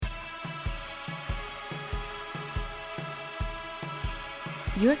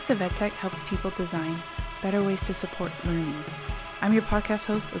UX of EdTech helps people design better ways to support learning. I'm your podcast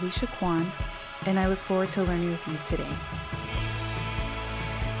host, Alicia Kwan, and I look forward to learning with you today.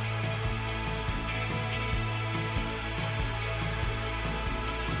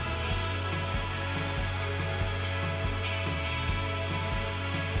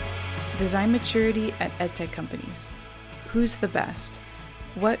 Design maturity at EdTech companies. Who's the best?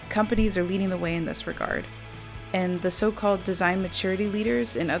 What companies are leading the way in this regard? And the so-called design maturity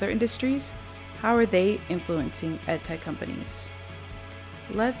leaders in other industries, how are they influencing EdTech companies?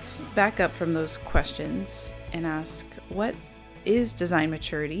 Let's back up from those questions and ask, what is design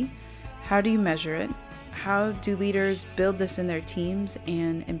maturity? How do you measure it? How do leaders build this in their teams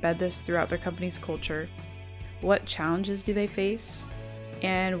and embed this throughout their company's culture? What challenges do they face?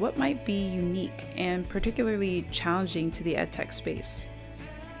 And what might be unique and particularly challenging to the EdTech space?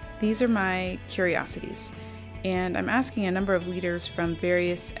 These are my curiosities, and I'm asking a number of leaders from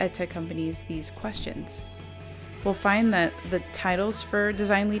various EdTech companies these questions. We'll find that the titles for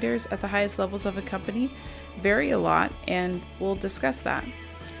design leaders at the highest levels of a company vary a lot, and we'll discuss that.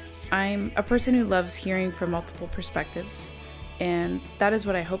 I'm a person who loves hearing from multiple perspectives, and that is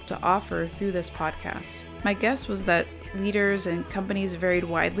what I hope to offer through this podcast. My guess was that leaders and companies varied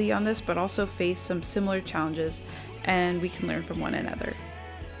widely on this, but also face some similar challenges, and we can learn from one another.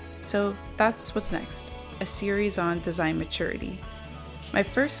 So that's what's next, a series on design maturity. My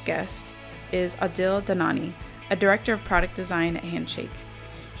first guest is Adil Danani, a director of product design at Handshake.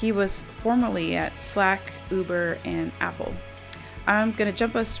 He was formerly at Slack, Uber, and Apple. I'm going to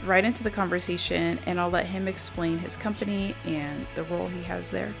jump us right into the conversation, and I'll let him explain his company and the role he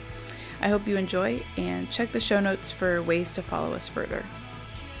has there. I hope you enjoy, and check the show notes for ways to follow us further.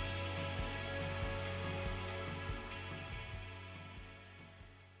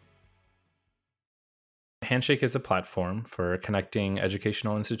 Handshake is a platform for connecting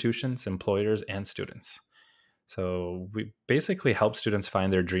educational institutions, employers, and students. So we basically help students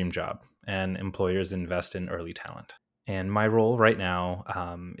find their dream job, and employers invest in early talent. And my role right now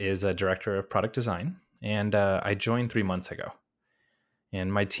is a director of product design, and I joined 3 months ago.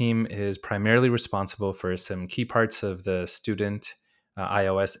 And my team is primarily responsible for some key parts of the student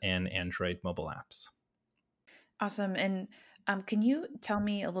iOS and Android mobile apps. Awesome. And can you tell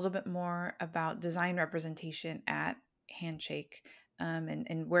me a little bit more about design representation at Handshake,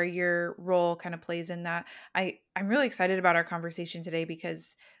 and where your role kind of plays in that? I'm really excited about our conversation today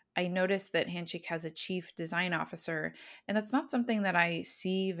because I noticed that Handshake has a chief design officer, and that's not something that I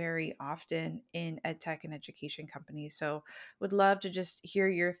see very often in EdTech and education companies. So would love to just hear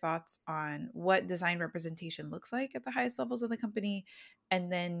your thoughts on what design representation looks like at the highest levels of the company, and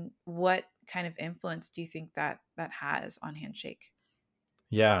then what kind of influence do you think that has on Handshake?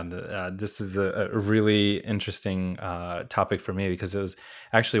 Yeah, this is a really interesting topic for me because it was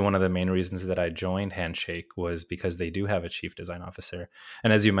actually one of the main reasons that I joined Handshake was because they do have a chief design officer.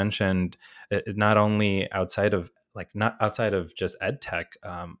 And as you mentioned, not only not outside of just ed tech,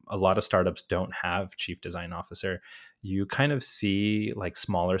 a lot of startups don't have chief design officer. You kind of see like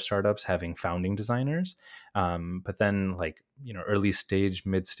smaller startups having founding designers, but then early stage,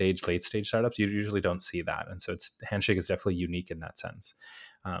 mid stage, late stage startups, you usually don't see that. And so Handshake is definitely unique in that sense.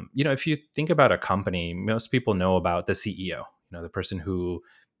 If you think about a company, most people know about the CEO, the person who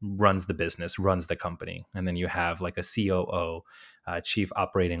runs the business, runs the company. And then you have like a COO, chief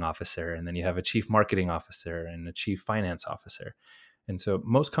operating officer, and then you have a chief marketing officer and a chief finance officer. And so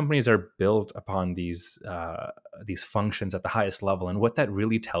most companies are built upon these functions at the highest level. And what that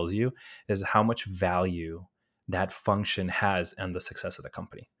really tells you is how much value that function has on the success of the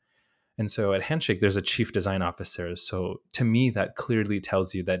company. And so at Handshake, there's a chief design officer. So to me, that clearly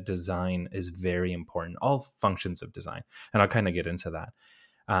tells you that design is very important, all functions of design. And I'll kind of get into that.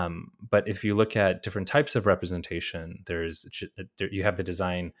 But if you look at different types of representation, you have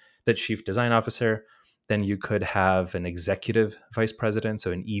the chief design officer. Then you could have an executive vice president,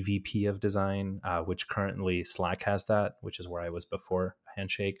 so an EVP of design, which currently Slack has that, which is where I was before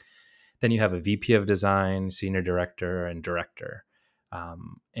Handshake. Then you have a VP of design, senior director, and director.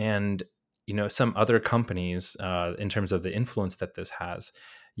 And some other companies, in terms of the influence that this has,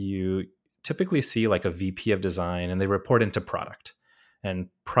 you typically see like a VP of design, and they report into product. And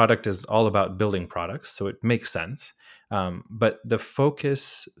product is all about building products, so it makes sense. But the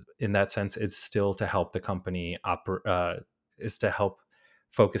focus in that sense is still to help the company is to help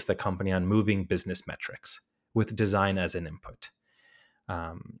focus the company on moving business metrics with design as an input.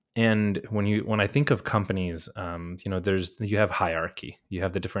 And when I think of companies, you have hierarchy. You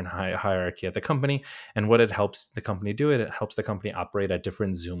have the different hierarchy at the company, and what it helps the company do, it helps the company operate at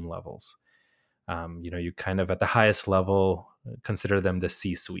different Zoom levels. You kind of at the highest level consider them the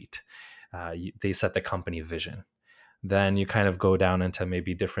C-suite. They set the company vision. Then you kind of go down into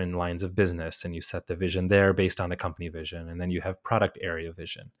maybe different lines of business and you set the vision there based on the company vision. And then you have product area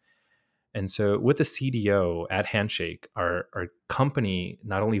vision. And so with the CDO at Handshake, our company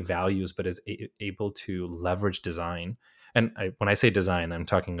not only values, but is able to leverage design. And when I say design, I'm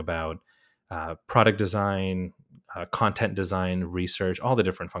talking about product design, content design, research, all the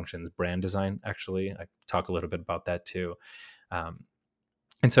different functions, brand design, actually. I talk a little bit about that too. Um,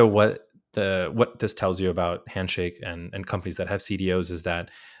 and so what this tells you about Handshake and companies that have CDOs is that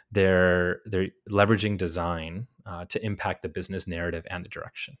they're leveraging design to impact the business narrative and the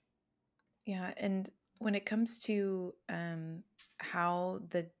direction. Yeah, and when it comes to how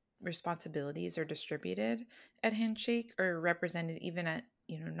the responsibilities are distributed at Handshake or represented even at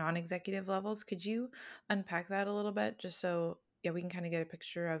non-executive levels, could you unpack that a little bit just so yeah we can kind of get a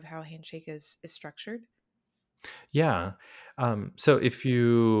picture of how Handshake is structured? Yeah. So if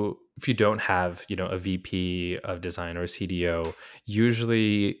you don't have a VP of design or a CDO,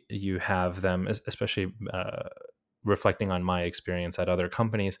 usually you have them, especially reflecting on my experience at other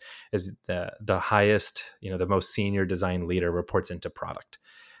companies, is the highest, the most senior design leader reports into product,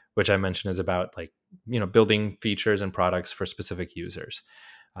 which I mentioned is about like building features and products for specific users.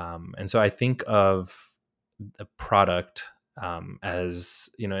 And so I think of the product as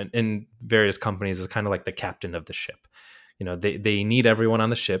in various companies as kind of like the captain of the ship. They need everyone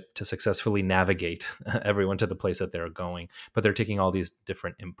on the ship to successfully navigate everyone to the place that they're going, but they're taking all these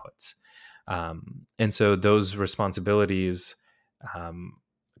different inputs. And so those responsibilities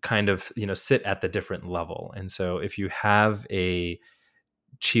kind of sit at the different level. And so if you have a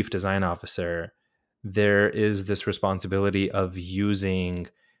chief design officer, there is this responsibility of using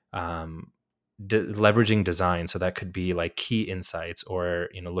um, leveraging design. So that could be like key insights, or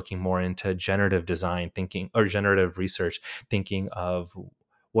looking more into generative design thinking, or generative research, thinking of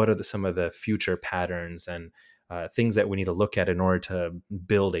what are some of the future patterns and things that we need to look at in order to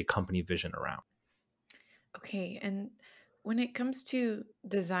build a company vision around. Okay, and when it comes to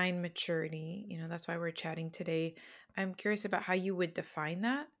design maturity, that's why we're chatting today. I'm curious about how you would define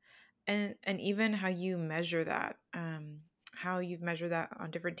that and even how you measure that. How you've measured that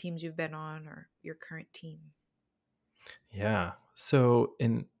on different teams you've been on or your current team. Yeah. So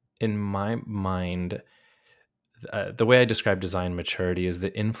in my mind, the way I describe design maturity is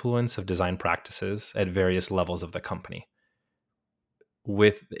the influence of design practices at various levels of the company,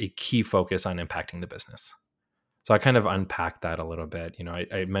 with a key focus on impacting the business. So I kind of unpack that a little bit.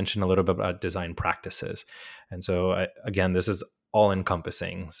 I mentioned a little bit about design practices. And so again, this is all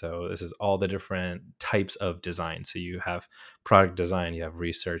encompassing. So this is all the different types of design. So you have product design, you have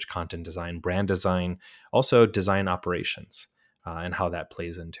research, content design, brand design, also design operations. And how that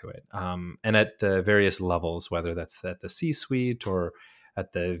plays into it. And at the various levels, whether that's at the C suite or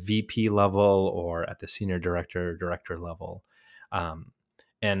at the VP level or at the senior director level. Um,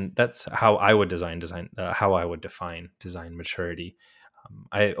 and that's how I would how I would define design maturity.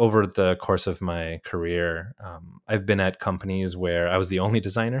 I over the course of my career, I've been at companies where I was the only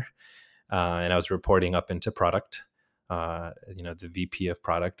designer, and I was reporting up into product. The VP of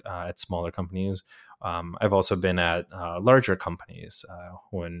product at smaller companies. I've also been at larger companies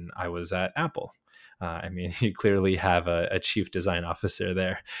when I was at Apple. I mean, you clearly have a chief design officer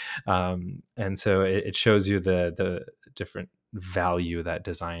there, and so it shows you the different value that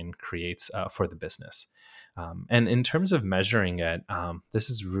design creates for the business. And in terms of measuring it, this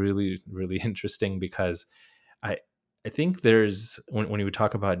is really, really interesting because I I think there's when we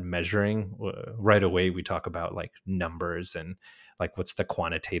talk about measuring, right away we talk about like numbers and like what's the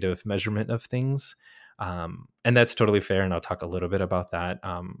quantitative measurement of things, and that's totally fair. And I'll talk a little bit about that.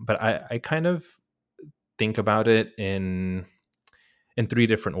 But I kind of think about it in three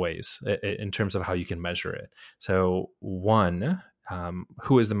different ways in terms of how you can measure it. So one,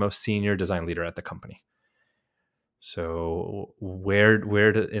 who is the most senior design leader at the company? So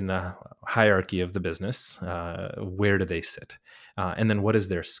in the hierarchy of the business, where do they sit? And then what is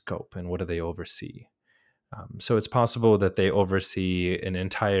their scope and what do they oversee? So it's possible that they oversee an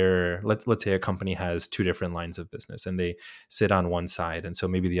entire, let's say a company has two different lines of business and they sit on one side. And so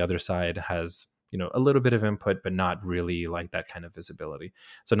maybe the other side has, a little bit of input, but not really like that kind of visibility.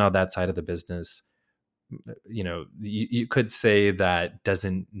 So now that side of the business, you could say that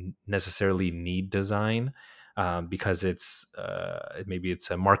doesn't necessarily need design, because maybe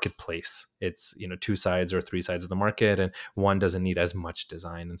it's a marketplace. It's, two sides or three sides of the market, and one doesn't need as much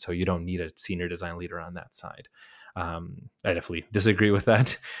design, and so you don't need a senior design leader on that side. I definitely disagree with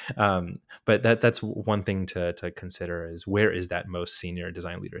that, but that's one thing to consider, is where is that most senior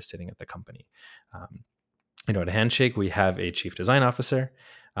design leader sitting at the company. At Handshake, we have a chief design officer.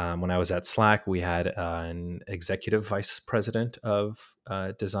 When I was at Slack, we had an executive vice president of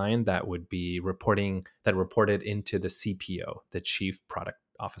design that reported into the CPO, the chief product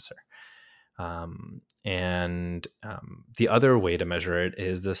officer. And the other way to measure it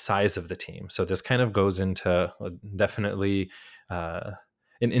is the size of the team. So this kind of goes into definitely an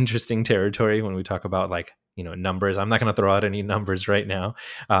interesting territory when we talk about numbers. I'm not going to throw out any numbers right now.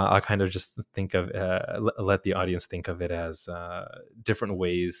 I'll kind of just think of let the audience think of it as different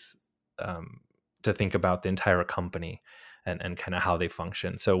ways to think about the entire company and kind of how they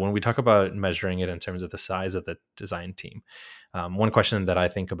function. So when we talk about measuring it in terms of the size of the design team, one question that I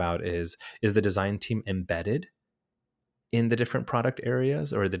think about is the design team embedded in the different product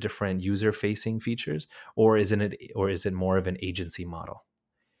areas or the different user facing features, or is it more of an agency model?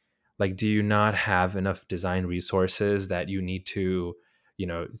 Like, do you not have enough design resources that you need to,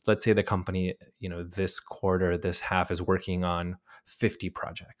 let's say the company, this quarter, this half is working on 50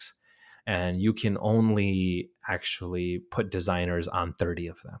 projects, and you can only actually put designers on 30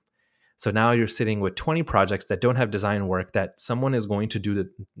 of them. So now you're sitting with 20 projects that don't have design work that someone is going to do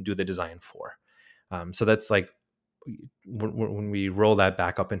the design for. So that's like, when we roll that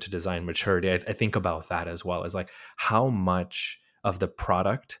back up into design maturity, I think about that as well, as like how much of the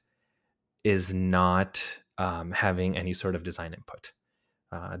product is not having any sort of design input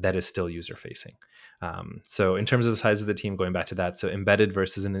that is still user facing. So in terms of the size of the team, going back to that, so embedded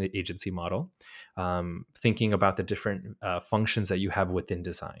versus an agency model, thinking about the different functions that you have within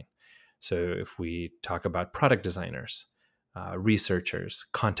design. So if we talk about product designers, researchers,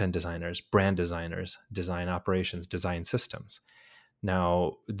 content designers, brand designers, design operations, design systems.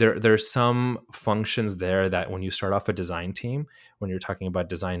 Now, there's some functions there that when you start off a design team, when you're talking about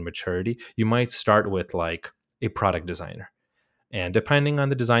design maturity, you might start with like a product designer. And depending on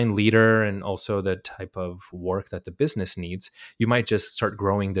the design leader and also the type of work that the business needs, you might just start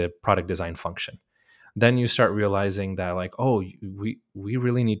growing the product design function. Then you start realizing that like, oh, we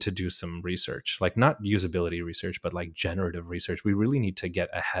really need to do some research, like not usability research, but like generative research. We really need to get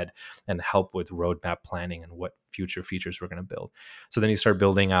ahead and help with roadmap planning and what future features we're going to build. So then you start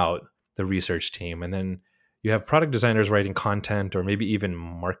building out the research team, and then you have product designers writing content, or maybe even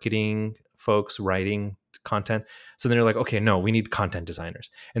marketing folks writing content. So then you're like, okay, no, we need content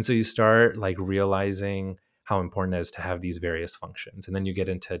designers. And so you start like realizing how important it is to have these various functions. And then you get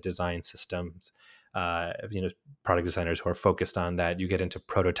into design systems, product designers who are focused on that. You get into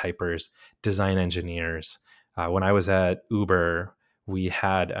prototypers, design engineers. When I was at Uber, we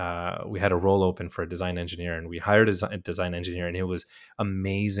had a role open for a design engineer, and we hired a design engineer, and it was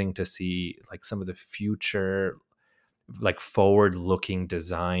amazing to see like some of the future, like forward-looking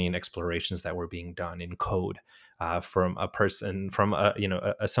design explorations that were being done in code from a person, from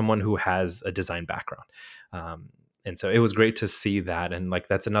someone who has a design background. And so it was great to see that. And like,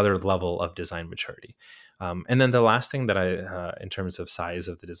 that's another level of design maturity. And then the last thing that in terms of size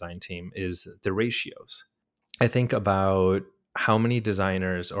of the design team, is the ratios. I think about how many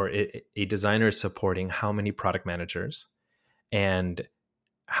designers, or a designer is supporting how many product managers, and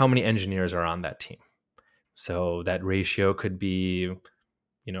how many engineers are on that team. So that ratio could be,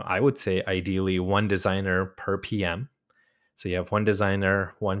 I would say ideally one designer per PM. So you have one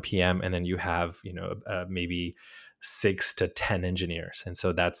designer, one PM, and then you have, maybe 6 to 10 engineers. And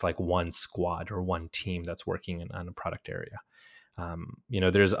so that's like one squad or one team that's working on a product area.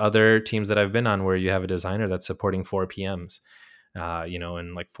 There's other teams that I've been on where you have a designer that's supporting 4 PMs,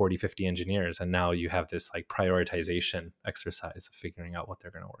 and like 40, 50 engineers. And now you have this like prioritization exercise of figuring out what they're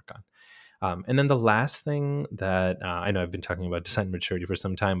going to work on. And then the last thing that I know I've been talking about design maturity for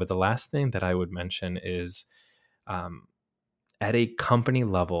some time, but the last thing that I would mention is at a company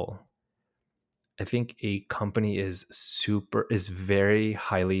level, I think a company is very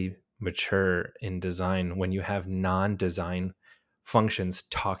highly mature in design when you have non-design functions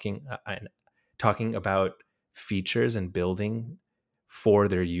talking about features and building for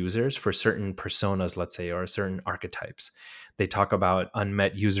their users, for certain personas, let's say, or certain archetypes. They talk about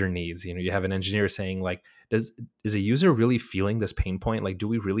unmet user needs. You have an engineer saying like, is a user really feeling this pain point? Like, do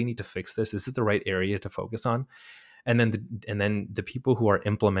we really need to fix this? Is this the right area to focus on? And then the people who are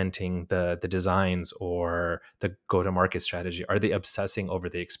implementing the designs or the go-to-market strategy, are they obsessing over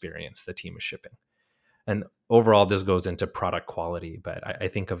the experience the team is shipping? And overall, this goes into product quality, but I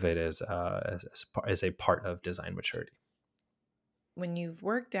think of it as a part of design maturity. When you've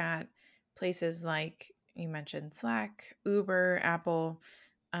worked at places like you mentioned Slack, Uber, Apple,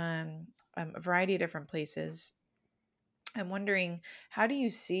 a variety of different places, I'm wondering, how do you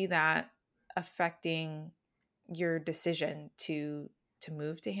see that affecting your decision to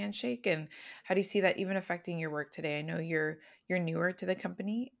move to Handshake, and how do you see that even affecting your work today? I know you're newer to the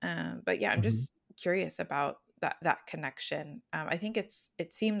company, but yeah, I'm Mhm. just curious about that connection. I think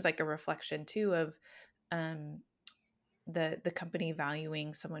it seems like a reflection too of um, the company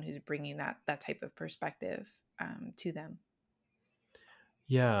valuing someone who's bringing that type of perspective to them.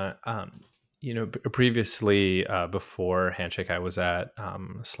 Yeah. Previously, before Handshake, I was at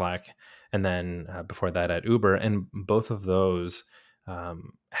Slack, and then before that at Uber, and both of those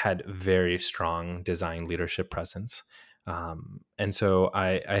had very strong design leadership presence. And so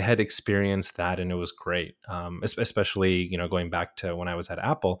I had experienced that, and it was great. Especially, going back to when I was at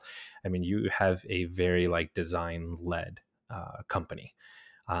Apple. I mean, you have a very like design led company,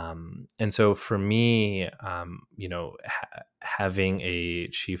 and so for me, having a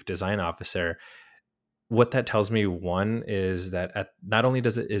chief design officer, what that tells me, one, is that not only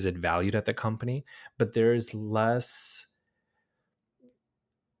is it valued at the company, but there's less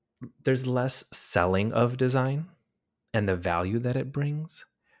selling of design and the value that it brings,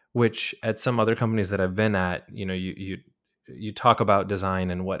 which at some other companies that I've been at, you talk about design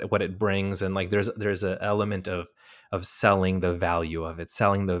and what it brings, and like there's an element of selling the value of it,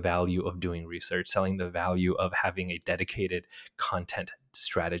 selling the value of doing research, selling the value of having a dedicated content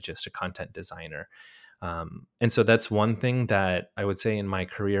strategist, a content designer. And so that's one thing that I would say in my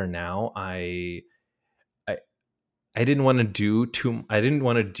career now, I I didn't want to I didn't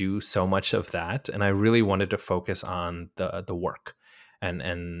want to do so much of that, and I really wanted to focus on the work,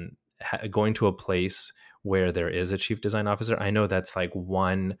 and going to a place where there is a chief design officer. I know that's like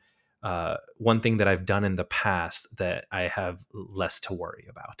one thing that I've done in the past that I have less to worry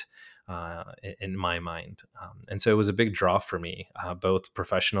about in my mind. And so it was a big draw for me, both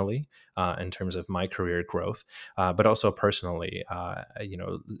professionally in terms of my career growth, but also personally.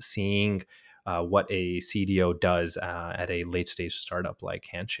 Seeing what a CDO does at a late stage startup like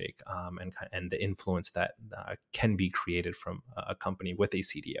Handshake, and the influence that can be created from a company with a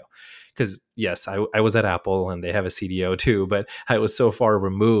CDO. Because yes, I was at Apple and they have a CDO too, but I was so far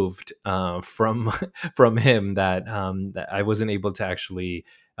removed from from him that I wasn't able to actually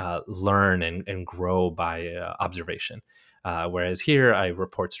learn and grow by observation. Whereas here, I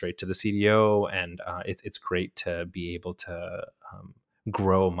report straight to the CDO, and it's great to be able to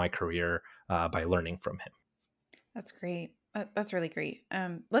grow my career by learning from him. That's great. That's really great.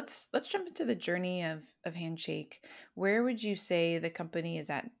 Let's jump into the journey of Handshake. Where would you say the company is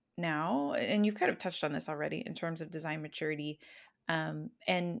at now? And you've kind of touched on this already in terms of design maturity.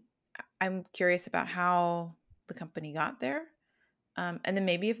 And I'm curious about how the company got there. And then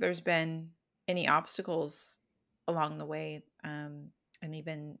maybe if there's been any obstacles along the way, and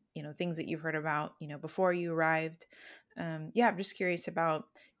even things that you've heard about before you arrived. Yeah, I'm just curious about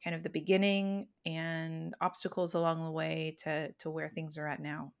kind of the beginning and obstacles along the way to where things are at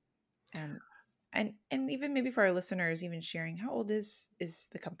now. And and even maybe for our listeners, even sharing how old is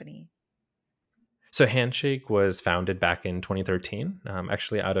the company? So Handshake was founded back in 2013,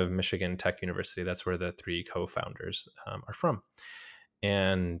 actually out of Michigan Tech University. That's where the three co-founders are from.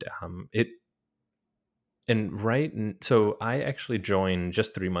 And it and right so I actually joined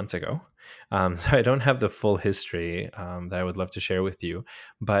just 3 months ago, so I don't have the full history that I would love to share with you,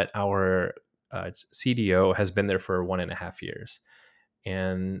 but our CDO has been there for 1.5 years.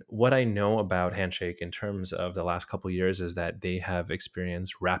 And what I know about Handshake in terms of the last couple of years is that they have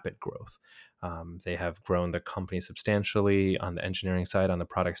experienced rapid growth. They have grown the company substantially on the engineering side, on the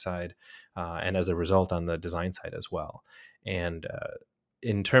product side, and as a result, on the design side as well. And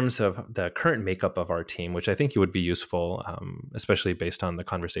in terms of the current makeup of our team, which I think it would be useful, especially based on the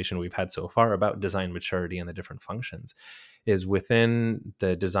conversation we've had so far about design maturity and the different functions, is within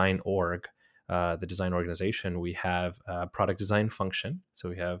the design org, the design organization, we have a product design function. So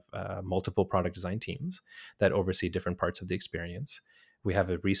we have multiple product design teams that oversee different parts of the experience. We have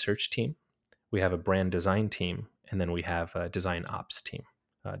a research team, we have a brand design team, and then we have a design ops team,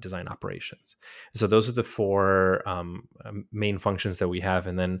 design operations. So those are the four main functions that we have.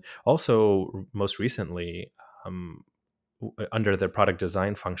 And then also, most recently, um, under the product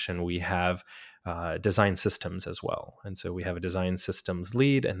design function, we have design systems as well. And so we have a design systems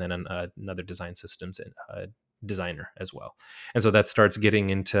lead, and then another design systems designer as well. And so that starts getting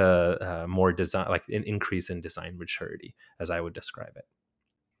into more design, like an increase in design maturity, as I would describe it.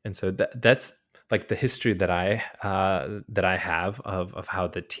 And so that's like the history that I have of how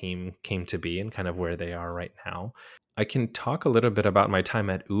the team came to be and kind of where they are right now. I can talk a little bit about my time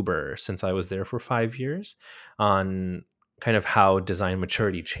at Uber since I was there for 5 years on kind of how design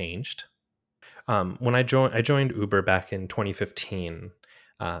maturity changed. When I joined Uber back in 2015,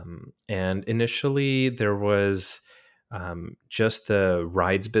 and initially there was just the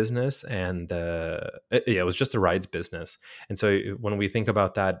rides business and it was just the rides business. And so when we think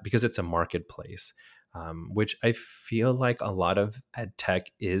about that, because it's a marketplace, which I feel like a lot of ed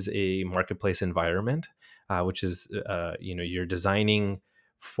tech is a marketplace environment, which is you're designing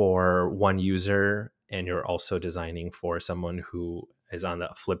for one user and you're also designing for someone who is on the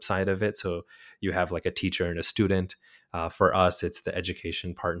flip side of it. So you have like a teacher and a student. For us, it's the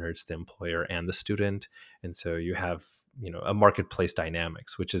education partner, it's the employer and the student, and so you have a marketplace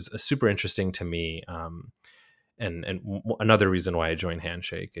dynamics, which is super interesting to me. Another reason why I joined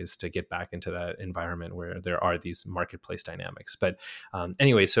Handshake is to get back into that environment where there are these marketplace dynamics. But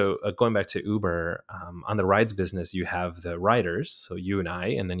anyway, so going back to Uber, on the rides business, you have the riders, so you and I,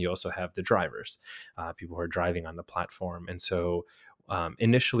 and then you also have the drivers, people who are driving on the platform. And so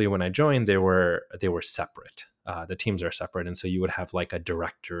initially, when I joined, they were separate. The teams are separate, and so you would have like a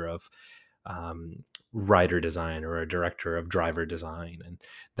director of rider design or a director of driver design, and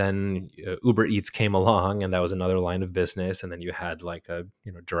then Uber Eats came along, and that was another line of business, and then you had like a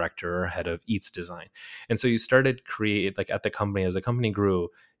director or head of Eats design. And so you started create, like, at the company, as the company grew,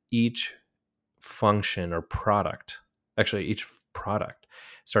 each function or product, actually each product,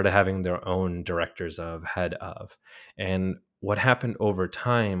 started having their own directors of, head of. And what happened over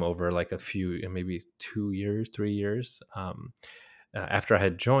time, over like a few, maybe 2 years, 3 years, after I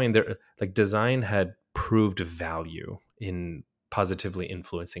had joined, there, like, design had proved value in positively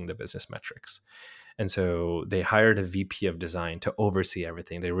influencing the business metrics. And so they hired a VP of design to oversee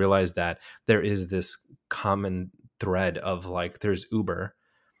everything. They realized that there is this common thread of, like, there's Uber,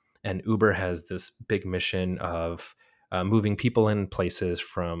 and Uber has this big mission of moving people and places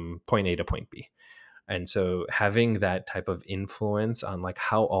from point A to point B. And so having that type of influence on like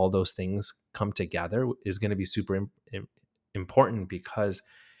how all those things come together is going to be super important, because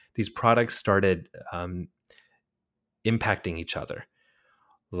these products started impacting each other.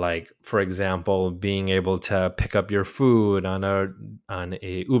 Like, for example, being able to pick up your food on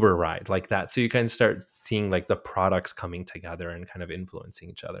a Uber ride, like that. So you kind of start seeing like the products coming together and kind of influencing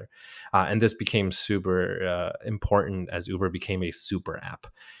each other. And this became super important as Uber became a super app.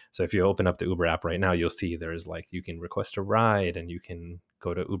 So if you open up the Uber app right now, you'll see there's like, you can request a ride, and you can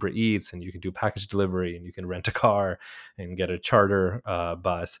go to Uber Eats, and you can do package delivery, and you can rent a car and get a charter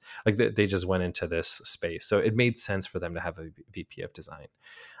bus. Like they just went into this space. So it made sense for them to have a VP of design.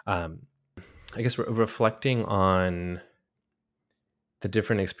 um, I guess reflecting on the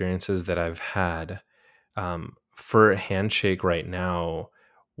different experiences that I've had, for Handshake right now,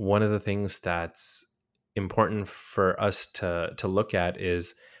 one of the things that's important for us to look at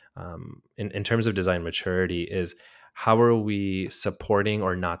is, in terms of design maturity, is how are we supporting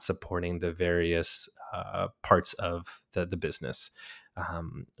or not supporting the various parts of the business.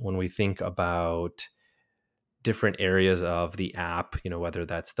 When we think about different areas of the app, whether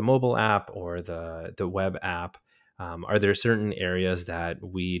that's the mobile app or the web app, are there certain areas that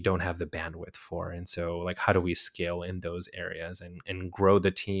we don't have the bandwidth for? And so, like, how do we scale in those areas and grow the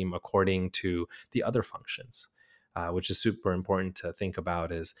team according to the other functions? Which is super important to think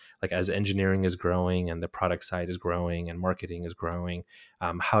about, is like, as engineering is growing and the product side is growing and marketing is growing,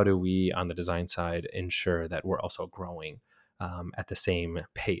 how do we on the design side ensure that we're also growing at the same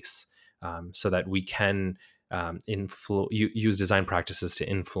pace, so that we can use design practices to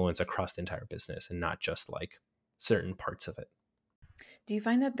influence across the entire business and not just like certain parts of it. Do you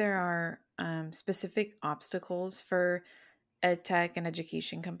find that there are specific obstacles for ed tech and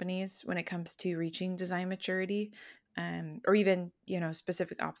education companies when it comes to reaching design maturity, or even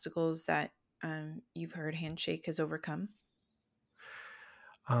specific obstacles that you've heard Handshake has overcome?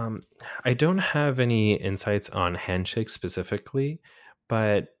 Um, I don't have any insights on Handshake specifically,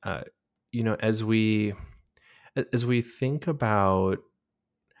 but as we think about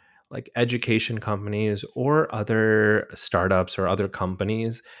like education companies or other startups or other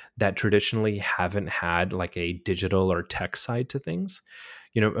companies that traditionally haven't had like a digital or tech side to things,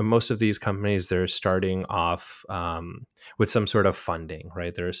 most of these companies, they're starting off with some sort of funding,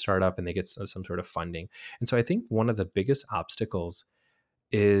 right? They're a startup and they get some sort of funding. And so I think one of the biggest obstacles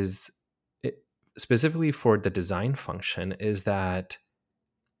is, it, specifically for the design function, is that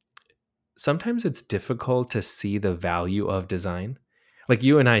sometimes it's difficult to see the value of design. Like,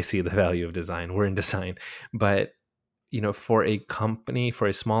 you and I see the value of design. We're in design, but for a company, for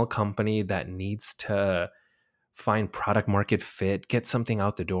a small company that needs to find product market fit, get something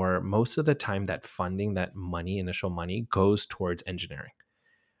out the door, most of the time that funding, that money, initial money, goes towards engineering.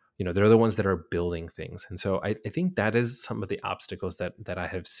 They're the ones that are building things. And so I think that is some of the obstacles that I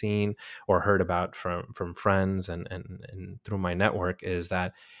have seen or heard about from friends and through my network, is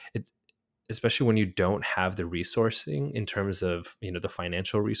that it, especially when you don't have the resourcing in terms of the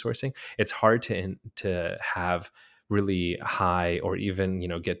financial resourcing, it's hard to have really high, or even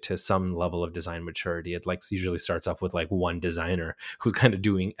get to some level of design maturity. It like usually starts off with like one designer who's kind of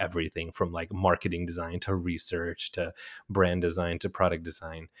doing everything from like marketing design to research to brand design to product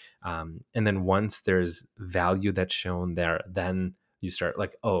design, and then once there's value that's shown there, then you start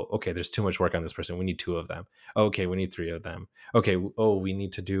like, oh, okay, there's too much work on this person, we need two of them. Okay, we need three of them. Okay, oh, we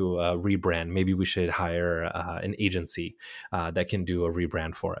need to do a rebrand, maybe we should hire an agency that can do a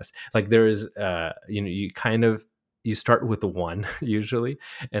rebrand for us. Like there's you start with the one usually,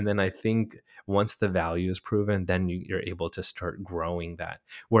 and then I think once the value is proven, then you're able to start growing that.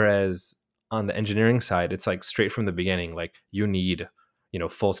 Whereas on the engineering side, it's like straight from the beginning, like you need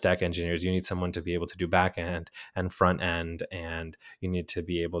full stack engineers, you need someone to be able to do back end and front end, and you need to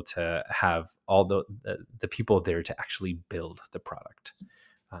be able to have all the people there to actually build the product.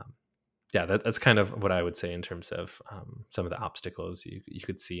 Yeah, that's kind of what I would say in terms of some of the obstacles you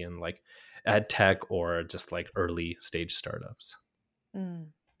could see in like ed tech or just like early stage startups.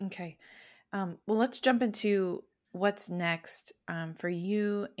 Okay. Well, let's jump into what's next for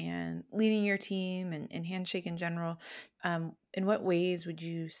you and leading your team and Handshake in general. In what ways would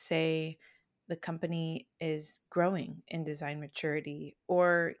you say the company is growing in design maturity,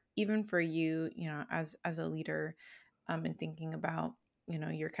 or even for you, as a leader, and thinking about,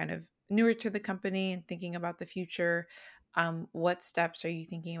 you're kind of newer to the company and thinking about the future. What steps are you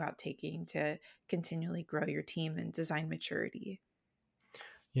thinking about taking to continually grow your team and design maturity?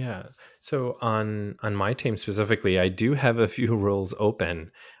 Yeah. So on my team specifically, I do have a few roles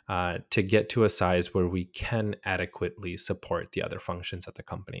open to get to a size where we can adequately support the other functions at the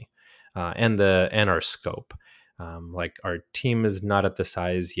company, and our scope. Like our team is not at the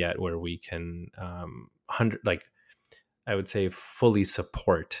size yet where we can I would say fully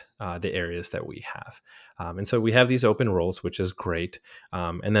support the areas that we have. And so we have these open roles, which is great.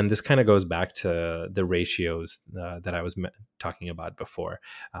 And then this kind of goes back to the ratios that I was talking about before.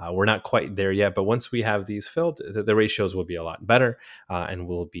 We're not quite there yet, but once we have these filled, the ratios will be a lot better, and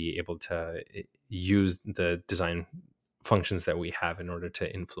we'll be able to use the design functions that we have in order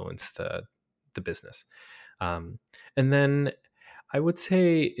to influence the business. And then I would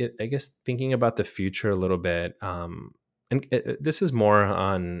say, I guess, thinking about the future a little bit, and this is more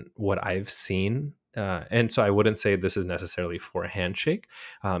on what I've seen. And so I wouldn't say this is necessarily for a handshake.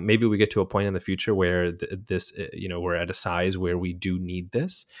 Maybe we get to a point in the future where we're at a size where we do need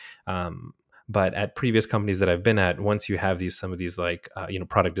this. But at previous companies that I've been at, once you have some of these like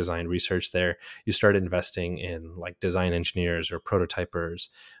product design research there, you start investing in like design engineers or prototypers.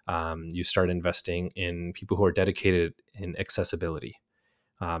 You start investing in people who are dedicated in accessibility,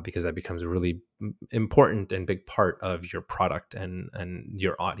 because that becomes a really important and big part of your product and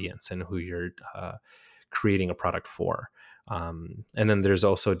your audience and who you're creating a product for. And then there's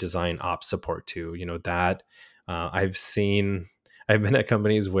also design ops support too. That I've been at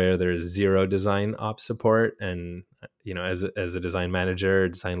companies where there's zero design ops support, and as a design manager,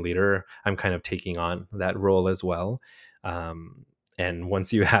 design leader, I'm kind of taking on that role as well. And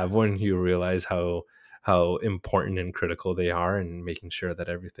once you have one, you realize how important and critical they are, and making sure that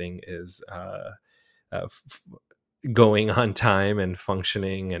everything is uh, f- going on time and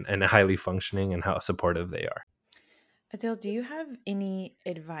functioning and highly functioning, and how supportive they are. Adele, do you have any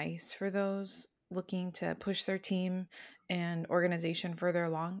advice for those looking to push their team and organization further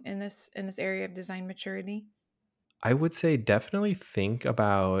along in this area of design maturity? I would say definitely think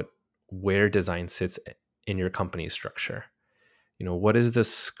about where design sits in your company structure. What is the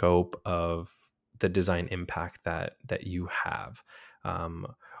scope of the design impact that you have? um,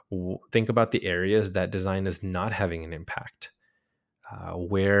 think about the areas that design is not having an impact.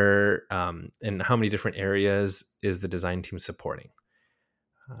 Where and how many different areas is the design team supporting?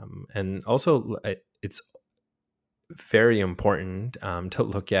 And also, it's very important to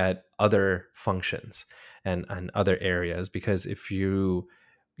look at other functions and other areas, because if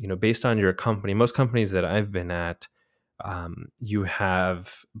based on your company, most companies that I've been at, you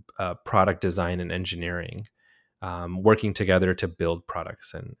have product design and engineering working together to build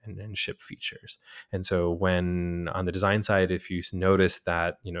products and ship features. And so when on the design side, if you notice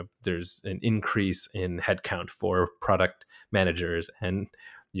that there's an increase in headcount for product managers, and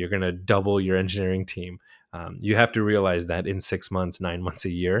you're going to double your engineering team, You have to realize that in 6 months, 9 months, a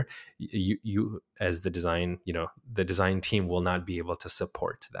year, you as the design, the design team will not be able to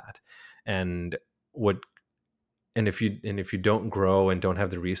support that. And what and if you don't grow and don't have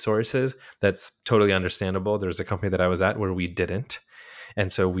the resources, that's totally understandable. There's a company that I was at where we didn't,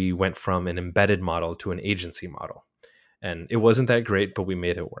 and so we went from an embedded model to an agency model, and it wasn't that great, but we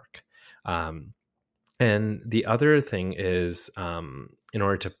made it work. And the other thing is, in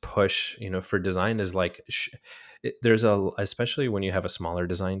order to push, for design, is like there's especially when you have a smaller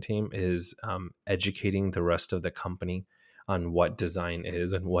design team, is educating the rest of the company on what design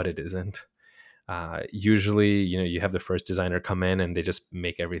is and what it isn't. Usually, you have the first designer come in and they just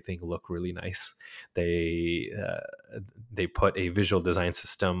make everything look really nice. They put a visual design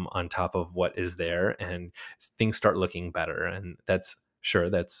system on top of what is there, and things start looking better. And that's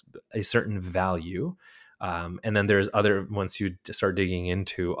a certain value. And then there's once you start digging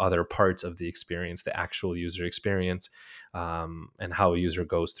into other parts of the experience, the actual user experience, and how a user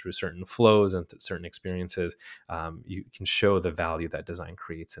goes through certain flows and certain experiences, you can show the value that design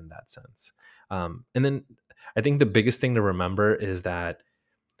creates in that sense. And then I think the biggest thing to remember is that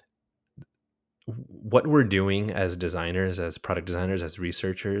what we're doing as designers, as product designers, as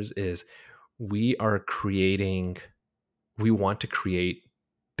researchers, is we want to create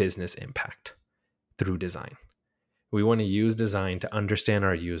business impact through design. We want to use design to understand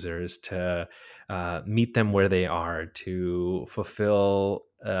our users, to meet them where they are, to fulfill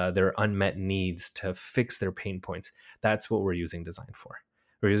their unmet needs, to fix their pain points. That's what we're using design for.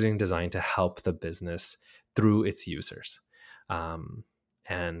 We're using design to help the business through its users.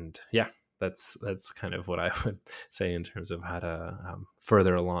 And yeah, that's kind of what I would say in terms of how to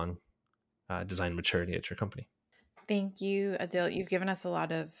further along design maturity at your company. Thank you, Adil. You've given us a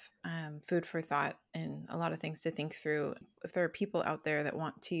lot of food for thought and a lot of things to think through. If there are people out there that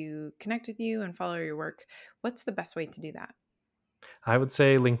want to connect with you and follow your work, what's the best way to do that? I would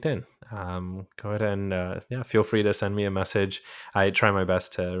say LinkedIn. Go ahead and feel free to send me a message. I try my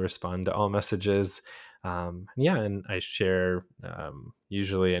best to respond to all messages. And I share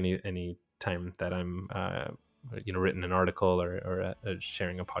usually any time that I'm written an article or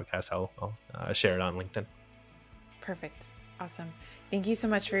sharing a podcast. I'll share it on LinkedIn. Perfect. Awesome. Thank you so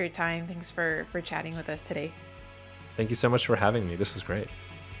much for your time. Thanks for chatting with us today. Thank you so much for having me. This was great.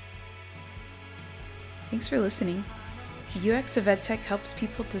 Thanks for listening. UX of EdTech helps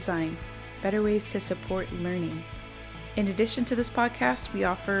people design better ways to support learning. In addition to this podcast, we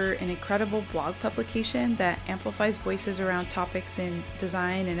offer an incredible blog publication that amplifies voices around topics in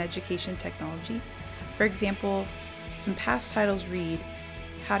design and education technology. For example, some past titles read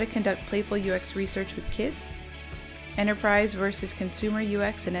How to Conduct Playful UX Research with Kids, Enterprise versus Consumer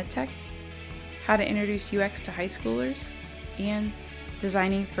UX in EdTech, How to Introduce UX to High Schoolers, and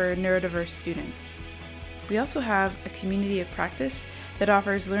Designing for Neurodiverse Students. We also have a community of practice that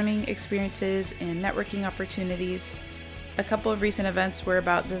offers learning experiences and networking opportunities. A couple of recent events were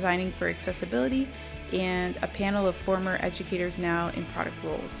about designing for accessibility and a panel of former educators now in product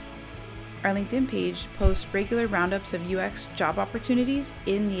roles. Our LinkedIn page posts regular roundups of UX job opportunities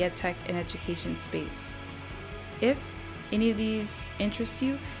in the EdTech and education space. If any of these interest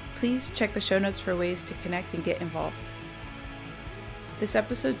you, please check the show notes for ways to connect and get involved. This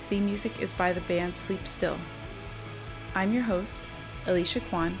episode's theme music is by the band Sleep Still. I'm your host, Alicia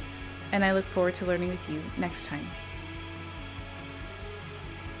Kwan, and I look forward to learning with you next time.